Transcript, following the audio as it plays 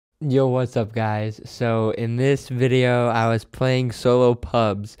Yo, what's up, guys? So in this video, I was playing solo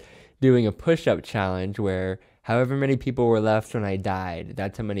pubs, doing a push-up challenge where however many people were left when I died,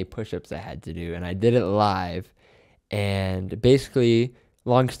 that's how many push-ups I had to do, and I did it live. And basically,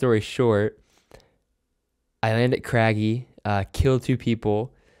 long story short, I land at Craggy, kill two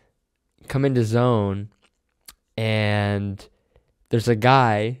people, come into zone, and there's a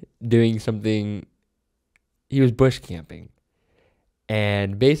guy doing something. He was bush camping.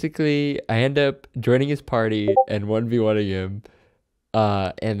 And basically, I end up joining his party and 1v1ing him.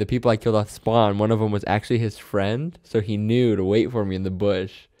 And the people I killed off spawn, one of them was actually his friend, so he knew to wait for me in the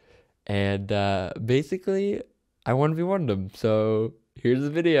bush. And basically, I 1v1'd him. So here's the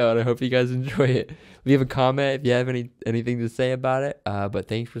video, and I hope you guys enjoy it. Leave a comment if you have anything to say about it. But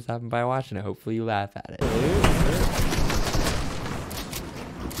thanks for stopping by watching it. Hopefully you laugh at it.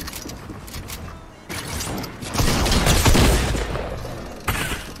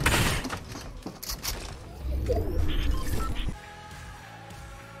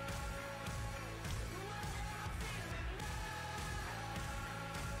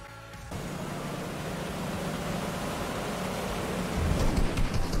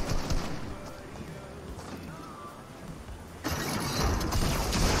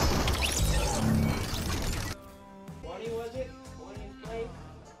 Was it? One in play?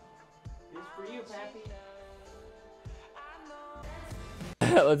 This for you, Pappy.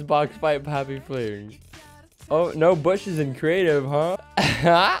 Let's box fight Pappy Flaring. Oh, no bushes in creative, huh?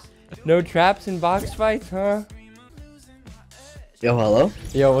 No traps in box fights, huh? Yo, hello?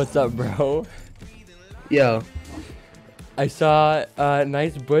 Yo, what's up, bro? Yo. I saw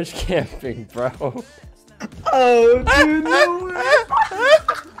nice bush camping, bro. Oh, dude, no way.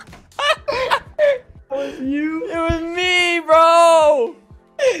 Was you? It was me, bro!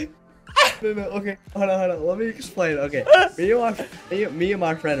 No, okay, hold on. Let me explain. Okay, me and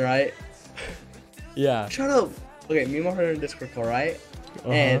my friend, right? Yeah. Shut up. Okay, me and my friend are in Discord call, right?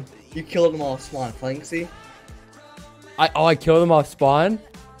 And you killed them all spawn, Flanksy. I killed him off spawn?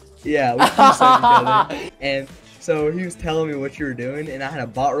 Yeah, we two saw each other. And so he was telling me what you were doing, and I had a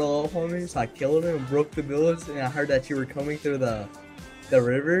bot roll up on me, so I killed him and broke the bullets, and I heard that you were coming through the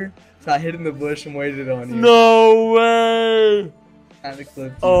river, so I hid in the bush and waited on you. No way! Kinda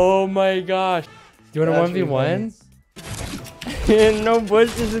clipped you. Oh my gosh. Do you want to 1v1? No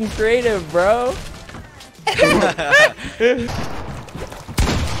bushes in creative, bro.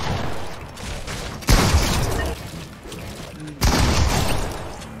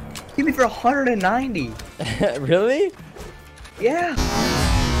 Hit me for 190. Really? Yeah.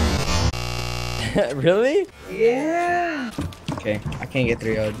 Really? Yeah. Okay, I can't get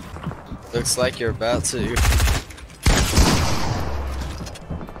 3-0'd. Looks like you're about to.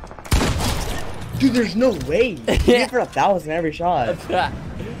 Dude, there's no way. You hit for 1,000 every shot. I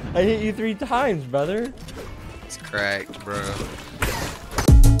hit you 3 times, brother. It's cracked, bro.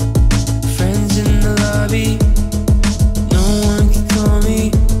 Friends in the lobby, no one can call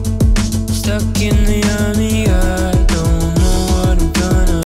me. Stuck in